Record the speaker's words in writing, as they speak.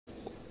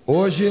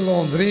Hoje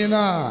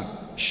Londrina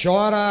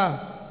chora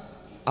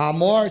a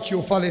morte e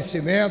o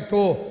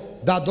falecimento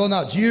da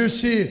dona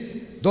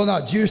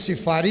Dirce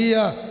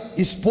Faria,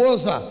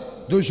 esposa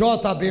do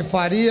JB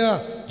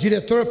Faria,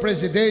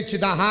 diretor-presidente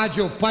da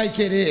Rádio Pai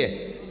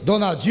Querer.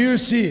 Dona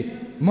Dirce,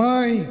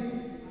 mãe,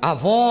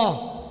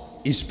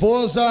 avó,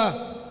 esposa,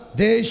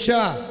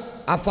 deixa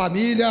a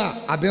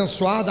família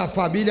abençoada, a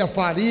família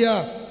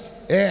Faria,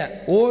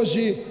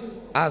 hoje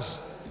às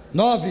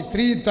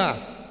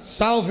 9h30,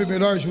 salve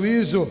melhor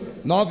juízo,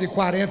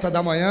 9h40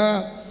 da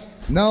manhã,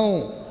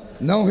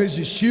 não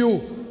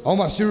resistiu a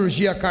uma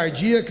cirurgia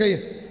cardíaca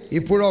e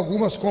por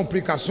algumas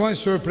complicações,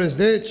 senhor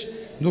presidente,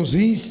 nos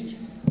rins,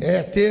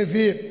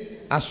 teve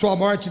a sua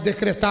morte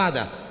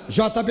decretada.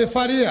 JB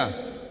Faria,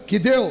 que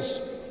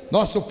Deus,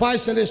 nosso Pai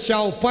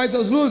Celestial, o Pai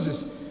das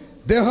Luzes,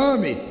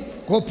 derrame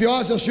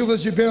copiosas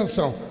chuvas de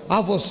bênção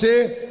a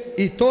você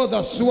e toda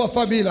a sua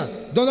família.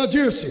 Dona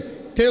Dirce,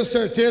 tenho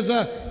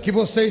certeza que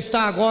você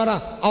está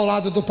agora ao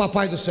lado do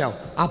Papai do Céu.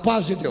 A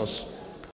paz de Deus.